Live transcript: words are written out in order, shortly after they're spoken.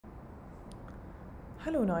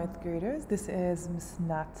Hello ninth graders, this is Miss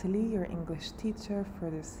Natally, your English teacher for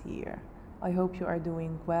this year. I hope you are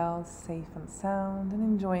doing well, safe and sound, and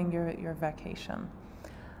enjoying your vacation.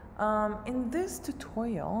 In this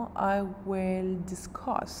tutorial, I will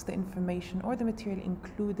discuss the information or the material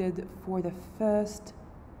included for the first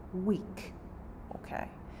week. Okay.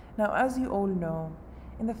 Now, as you all know,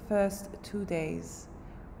 in the first 2 days,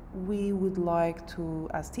 we would like to,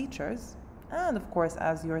 as teachers, and of course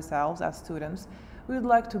as yourselves, as students, we would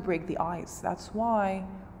like to break the ice. That's why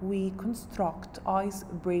we construct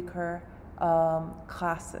icebreaker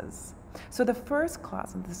classes. So the first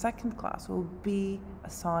class and the second class will be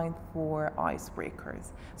assigned for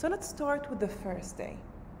icebreakers. So let's start with the first day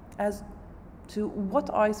as to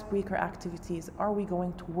what icebreaker activities are we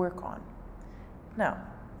going to work on. Now,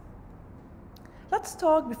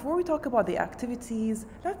 before we talk about the activities,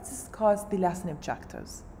 let's discuss the lesson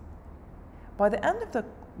objectives. By the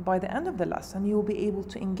end of the lesson, you will be able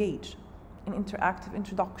to engage in interactive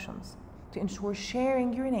introductions to ensure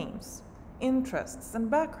sharing your names, interests, and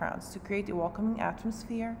backgrounds to create a welcoming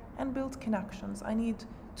atmosphere and build connections. I need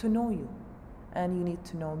to know you, and you need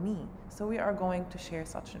to know me. So we are going to share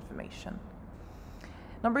such information.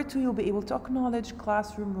 Number 2, you'll be able to acknowledge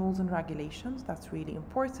classroom rules and regulations. That's really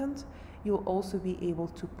important. You'll also be able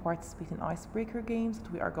to participate in icebreaker games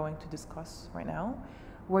that we are going to discuss right now,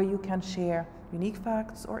 where you can share unique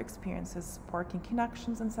facts or experiences, sparking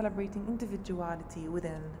connections and celebrating individuality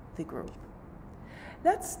within the group.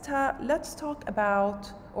 Let's talk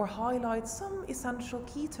about or highlight some essential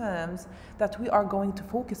key terms that we are going to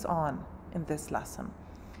focus on in this lesson.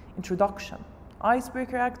 Introduction,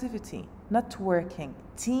 icebreaker activity, networking,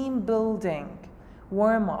 team building,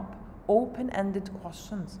 warm-up, open-ended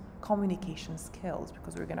questions, communication skills,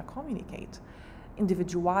 because we're going to communicate,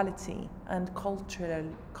 individuality, and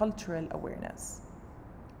cultural awareness.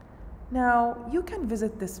 Now, you can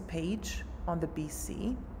visit this page on the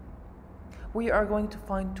BC, where you are going to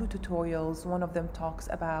find 2 tutorials. One of them talks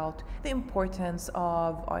about the importance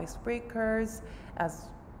of icebreakers as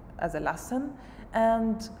a lesson,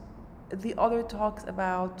 and the other talks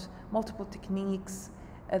about multiple techniques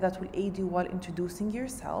that will aid you while introducing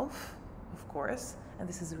yourself, of course, and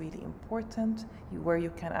this is really important, where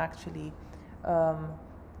you can actually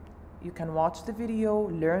you can watch the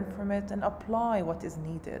video, learn from it, and apply what is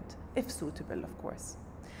needed, if suitable, of course.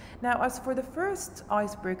 Now, as for the first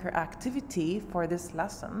icebreaker activity for this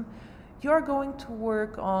lesson, you're going to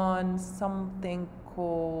work on something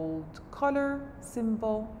called color,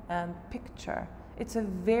 symbol, and picture. It's a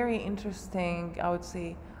very interesting, I would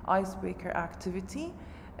say, icebreaker activity.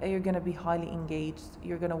 You're going to be highly engaged.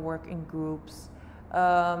 You're going to work in groups.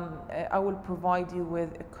 I will provide you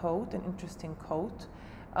with a quote, an interesting quote,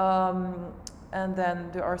 and then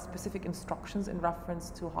there are specific instructions in reference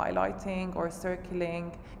to highlighting or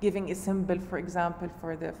circling, giving a symbol, for example,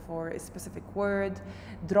 for a specific word,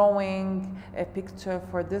 drawing a picture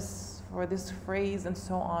for this phrase, and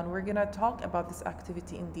so on. We're gonna talk about this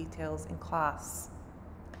activity in details in class.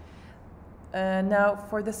 Now,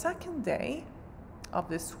 for the second day of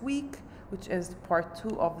this week, which is part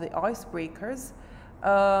 2 of the icebreakers,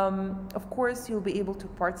 of course, you'll be able to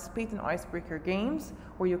participate in icebreaker games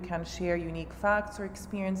where you can share unique facts or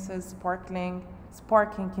experiences,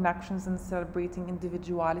 sparking connections and celebrating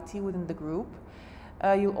individuality within the group.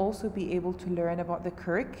 You'll also be able to learn about the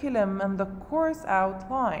curriculum and the course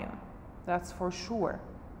outline, that's for sure.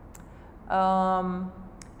 And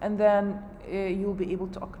then you'll be able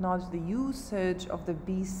to acknowledge the usage of the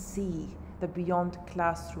BC, the Beyond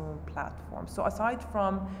Classroom platform. So aside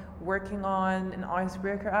from working on an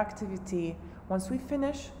icebreaker activity, once we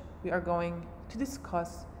finish, we are going to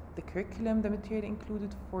discuss the curriculum, the material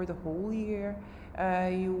included for the whole year.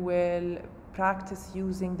 You will practice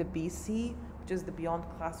using the BC, which is the Beyond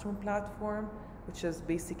Classroom platform, which is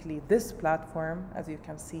basically this platform, as you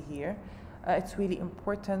can see here. It's really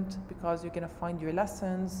important because you're going to find your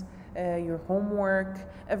lessons, your homework,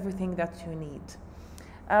 everything that you need.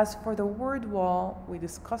 As for the word wall, we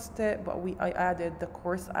discussed it, but I added the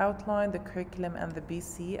course outline, the curriculum, and the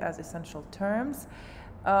BC as essential terms.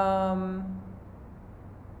 You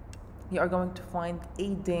are going to find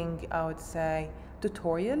aiding, I would say,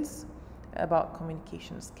 tutorials about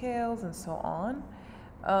communication skills and so on.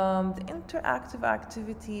 The interactive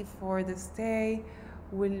activity for this day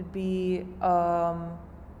will be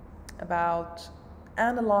about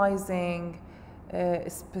analyzing a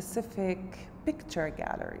specific picture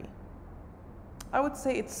gallery. I would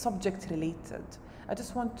say it's subject related. I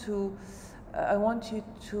want you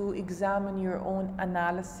to examine your own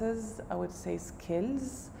analysis, I would say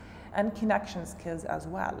skills, and connection skills as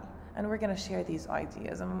well. and we're going to share these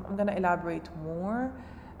ideas. I'm going to elaborate more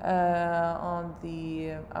on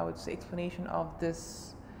the, I would say, explanation of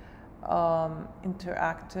this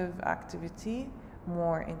interactive activity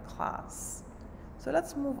more in class. So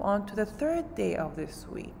let's move on to the third day of this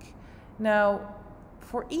week. Now,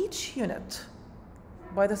 for each unit,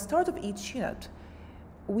 by the start of each unit,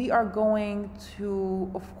 we are going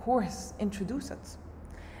to, of course, introduce it.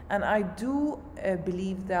 And I do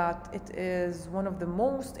believe that it is one of the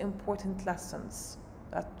most important lessons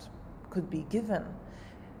that could be given.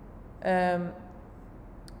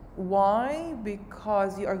 Why?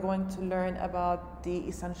 Because you are going to learn about the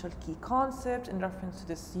essential key concept in reference to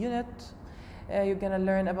this unit. You're going to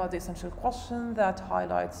learn about the essential question that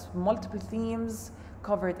highlights multiple themes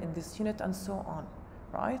covered in this unit, and so on,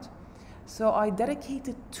 right? So I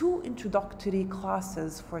dedicated 2 introductory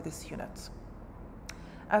classes for this unit.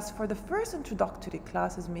 As for the first introductory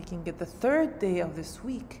classes, making it the third day of this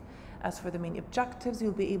week, as for the main objectives,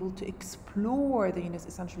 you'll be able to explore the unit's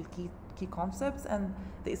essential key concepts and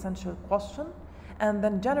the essential question, and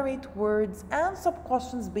then generate words and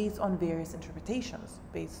sub-questions based on various interpretations,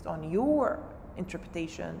 based on your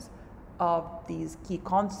interpretations of these key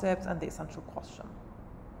concepts and the essential question.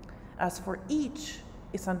 As for each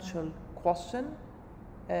essential question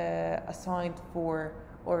assigned for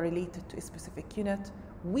or related to a specific unit,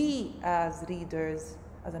 we as readers,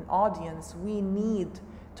 as an audience, we need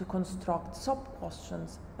to construct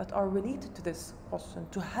sub-questions that are related to this question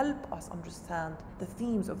to help us understand the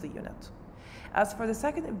themes of the unit. As for the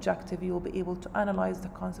second objective, you will be able to analyze the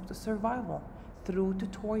concept of survival through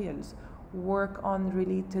tutorials, work on the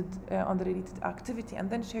related activity, and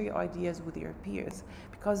then share your ideas with your peers.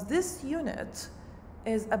 Because this unit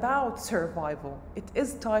is about survival. It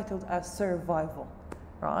is titled as survival,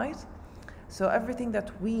 right? So everything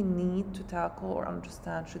that we need to tackle or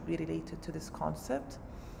understand should be related to this concept.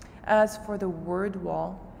 As for the word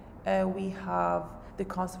wall, we have the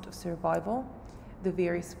concept of survival, the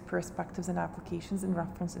various perspectives and applications in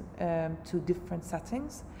reference to different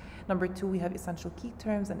settings. Number 2, we have essential key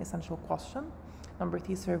terms and essential question. Number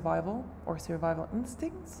 3, survival or survival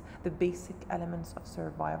instincts, the basic elements of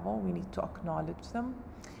survival. We need to acknowledge them.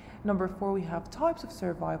 Number 4, we have types of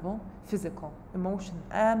survival, physical, emotional,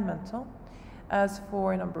 and mental. As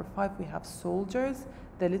for number 5, we have soldiers,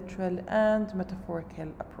 the literal and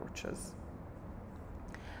metaphorical approaches.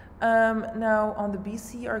 Now on the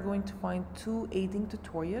BC, you are going to find 2 aiding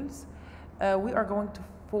tutorials. We are going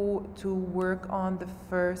to work on the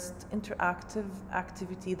first interactive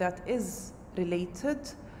activity that is related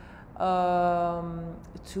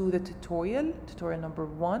to the tutorial number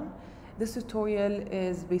 1. This tutorial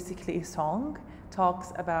is basically a song,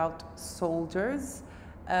 talks about soldiers.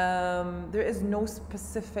 There is no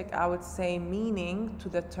specific, I would say, meaning to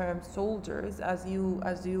the term soldiers. As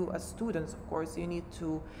students, of course, you need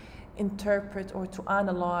to interpret or to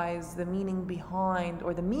analyze the meaning behind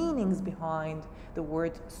or the meanings behind the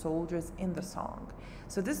word soldiers in the song.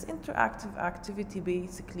 So this interactive activity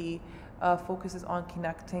basically focuses on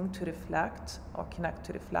connecting to reflect or connect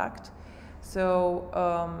to reflect. So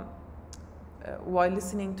while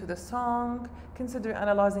listening to the song, consider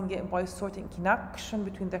analyzing it by sorting connection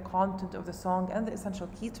between the content of the song and the essential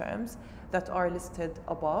key terms that are listed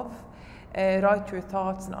above. Write your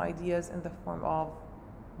thoughts and ideas in the form of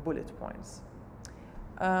bullet points.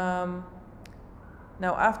 Now,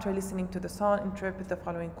 after listening to the song, interpret the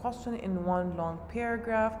following question in one long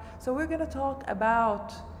paragraph. So we're going to talk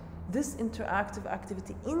about this interactive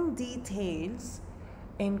activity in details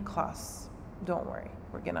in class. Don't worry,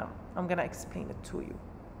 I'm gonna explain it to you.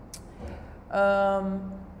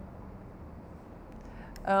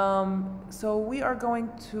 So we are going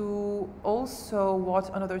to also watch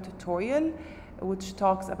another tutorial which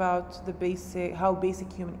talks about how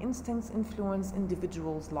basic human instincts influence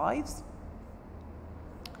individuals' lives.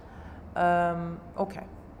 Okay,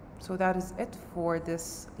 so that is it for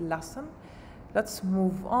this lesson. Let's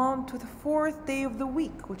move on to the 4th day of the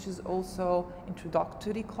week, which is also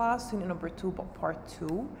introductory class, unit number 2, but part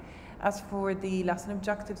 2. As for the lesson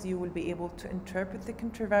objectives, you will be able to interpret the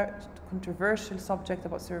controversial subject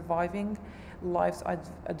about surviving life's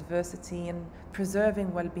adversity and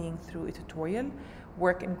preserving well-being through a tutorial,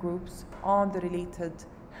 work in groups on the related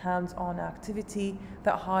hands-on activity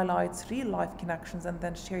that highlights real-life connections, and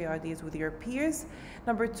then share your ideas with your peers.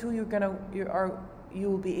 Number 2, you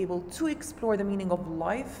will be able to explore the meaning of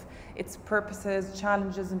life, its purposes,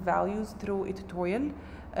 challenges, and values through a tutorial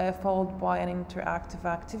followed by an interactive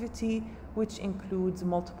activity, which includes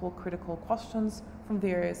multiple critical questions from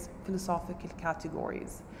various philosophical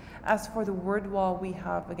categories. As for the word wall, we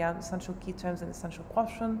have, again, essential key terms and essential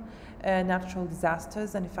question, natural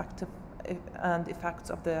disasters and effects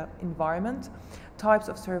of the environment, types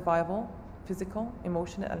of survival, physical,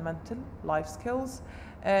 emotional, and mental, life skills,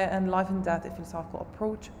 and life and death, a philosophical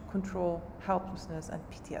approach, control, helplessness, and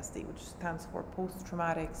PTSD, which stands for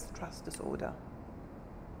post-traumatic stress disorder.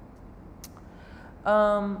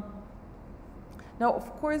 Now,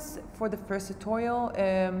 of course, for the first tutorial,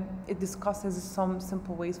 it discusses some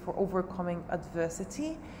simple ways for overcoming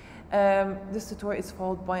adversity. This tutorial is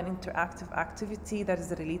followed by an interactive activity that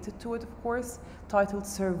is related to it, of course, titled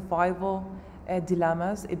Survival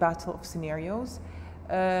Dilemmas, a Battle of Scenarios.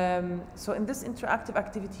 So in this interactive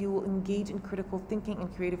activity, you will engage in critical thinking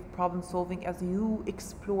and creative problem solving as you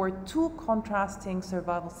explore two contrasting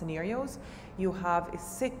survival scenarios. You have a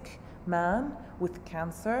sick man with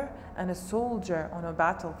cancer and a soldier on a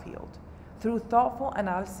battlefield. Through thoughtful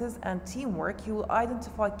analysis and teamwork, you will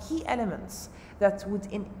identify key elements that would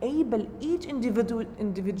enable each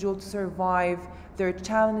individual to survive their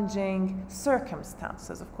challenging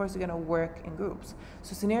circumstances. Of course, you're going to work in groups.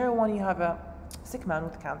 So scenario one, you have a sick man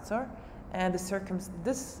with cancer, and this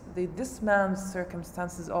man's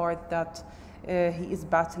circumstances are that he is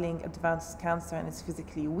battling advanced cancer and is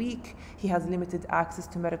physically weak. He has limited access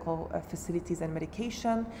to medical facilities and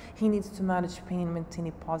medication. He needs to manage pain and maintain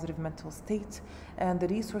a positive mental state. And the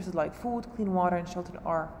resources like food, clean water, and shelter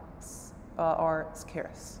are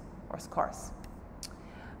scarce.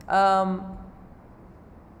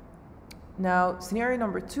 Now, scenario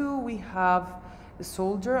number two, we have the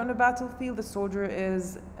soldier on the battlefield. The soldier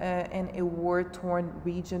is in a war-torn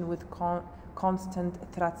region with constant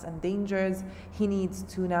threats and dangers. He needs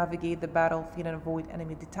to navigate the battlefield and avoid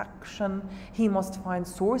enemy detection. He must find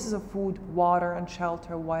sources of food, water, and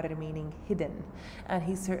shelter while remaining hidden. And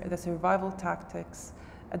the survival tactics,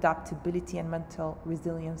 adaptability, and mental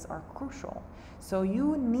resilience are crucial. So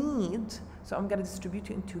I'm going to distribute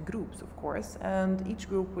you into groups, of course, and each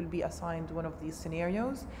group will be assigned one of these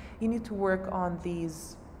scenarios. You need to work on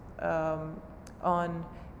these, on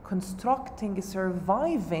constructing a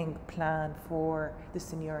surviving plan for the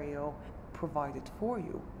scenario provided for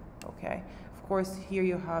you, okay? Of course, here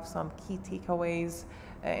you have some key takeaways,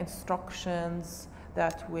 instructions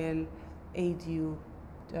that will aid you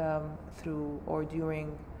through or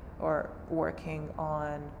during or working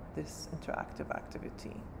on this interactive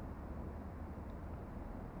activity.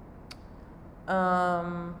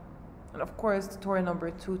 And of course, tutorial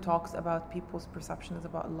number 2 talks about people's perceptions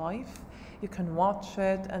about life. You can watch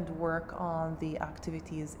it and work on the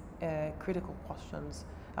activities, critical questions,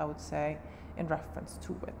 I would say, in reference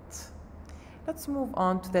to it. Let's move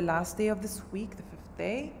on to the last day of this week, the 5th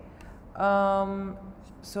day.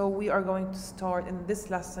 So we are going to start, in this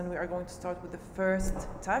lesson, we are going to start with the first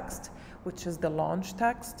text, which is the launch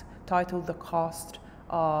text, titled The Cost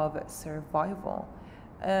of Survival.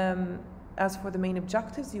 As for the main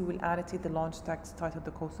objectives, you will annotate the launch text titled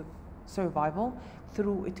The Cost of Survival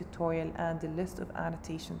through a tutorial and a list of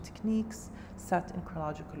annotation techniques set in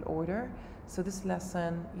chronological order. So this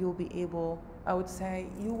lesson, you'll be able, I would say,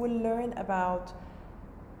 you will learn about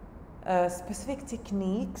specific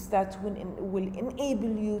techniques that will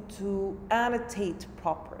enable you to annotate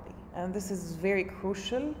properly. And this is very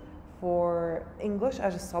crucial for English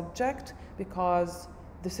as a subject, because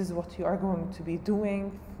this is what you are going to be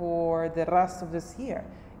doing for the rest of this year.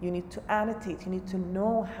 You need to annotate. You need to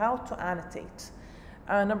know how to annotate.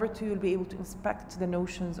 Number 2, you'll be able to inspect the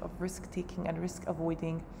notions of risk-taking and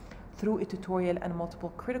risk-avoiding through a tutorial and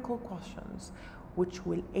multiple critical questions, which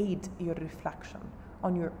will aid your reflection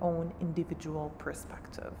on your own individual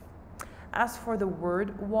perspective. As for the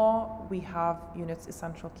word wall, we have units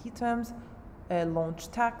essential key terms, launch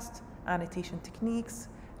text, annotation techniques,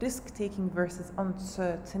 risk-taking versus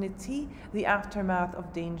uncertainty, the aftermath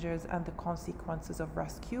of dangers and the consequences of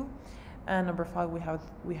rescue. And number 5,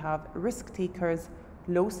 we have risk-takers,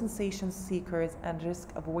 low sensation seekers, and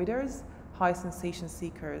risk avoiders, high sensation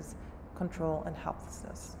seekers, control and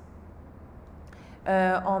helplessness.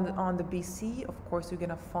 On the BC, of course, you're going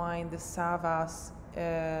to find the Savas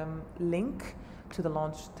link to the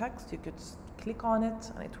launch text. You could click on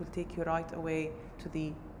it and it will take you right away to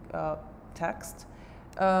the text.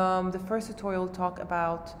 The first tutorial will talk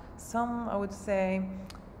about some, I would say,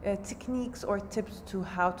 techniques or tips to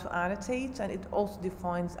how to annotate, and it also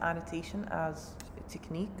defines annotation as a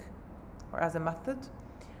technique or as a method.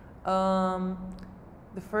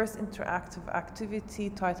 The first interactive activity,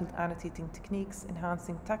 titled Annotating Techniques,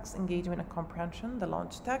 Enhancing Text Engagement and Comprehension, the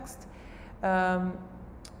launch text.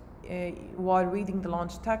 while reading the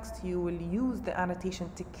launch text, you will use the annotation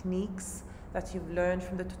techniques that you've learned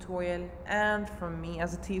from the tutorial and from me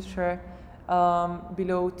as a teacher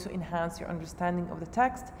below to enhance your understanding of the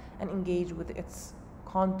text and engage with its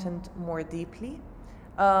content more deeply.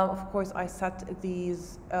 Of course, I set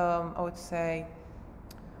these, I would say,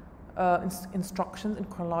 instructions in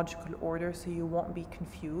chronological order so you won't be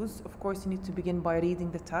confused. Of course, you need to begin by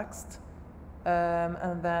reading the text.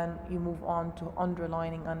 And then you move on to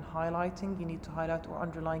underlining and highlighting. You need to highlight or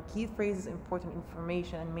underline key phrases, important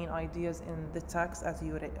information, and main ideas in the text as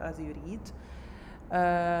you read.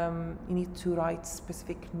 You need to write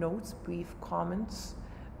specific notes, brief comments,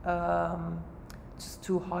 just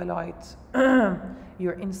to highlight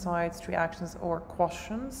your insights, reactions, or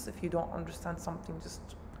questions. If you don't understand something, just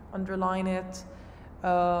underline it.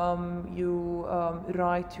 You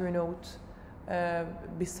write your note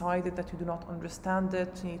beside it that you do not understand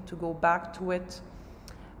it. You need to go back to it.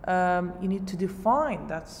 You need to define,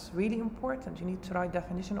 that's really important. You need to write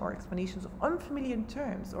definition or explanations of unfamiliar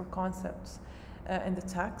terms or concepts in the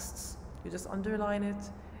texts. You just underline it,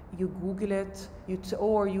 you Google it,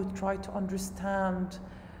 or you try to understand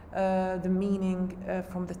the meaning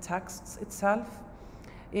from the texts itself.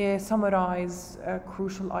 Summarize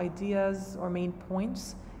crucial ideas or main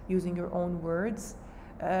points using your own words.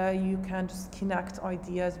 You can just connect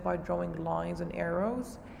ideas by drawing lines and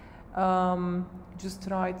arrows. Just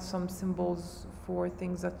write some symbols for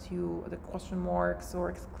things that the question marks or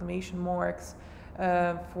exclamation marks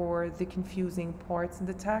for the confusing parts in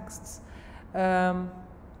the texts.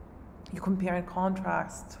 You compare and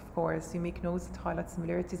contrast, of course. You make notes that highlight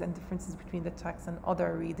similarities and differences between the text and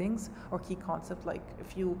other readings or key concepts. Like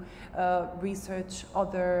if you research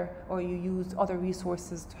or you use other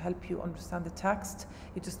resources to help you understand the text,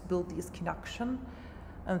 you just build these connections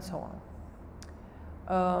and so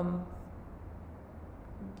on.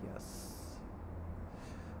 Yes.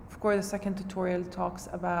 Of course, the second tutorial talks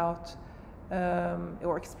about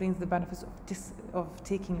or explains the benefits of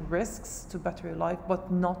taking risks to better your life,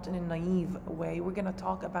 but not in a naive way. We're going to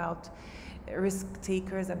talk about risk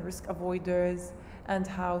takers and risk avoiders, and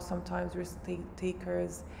how sometimes risk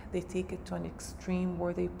takers, they take it to an extreme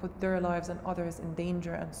where they put their lives and others in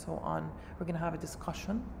danger and so on. We're going to have a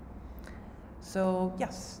discussion. So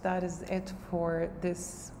yes, that is it for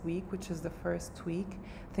this week, which is the first week.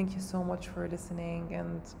 Thank you so much for listening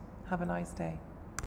and have a nice day.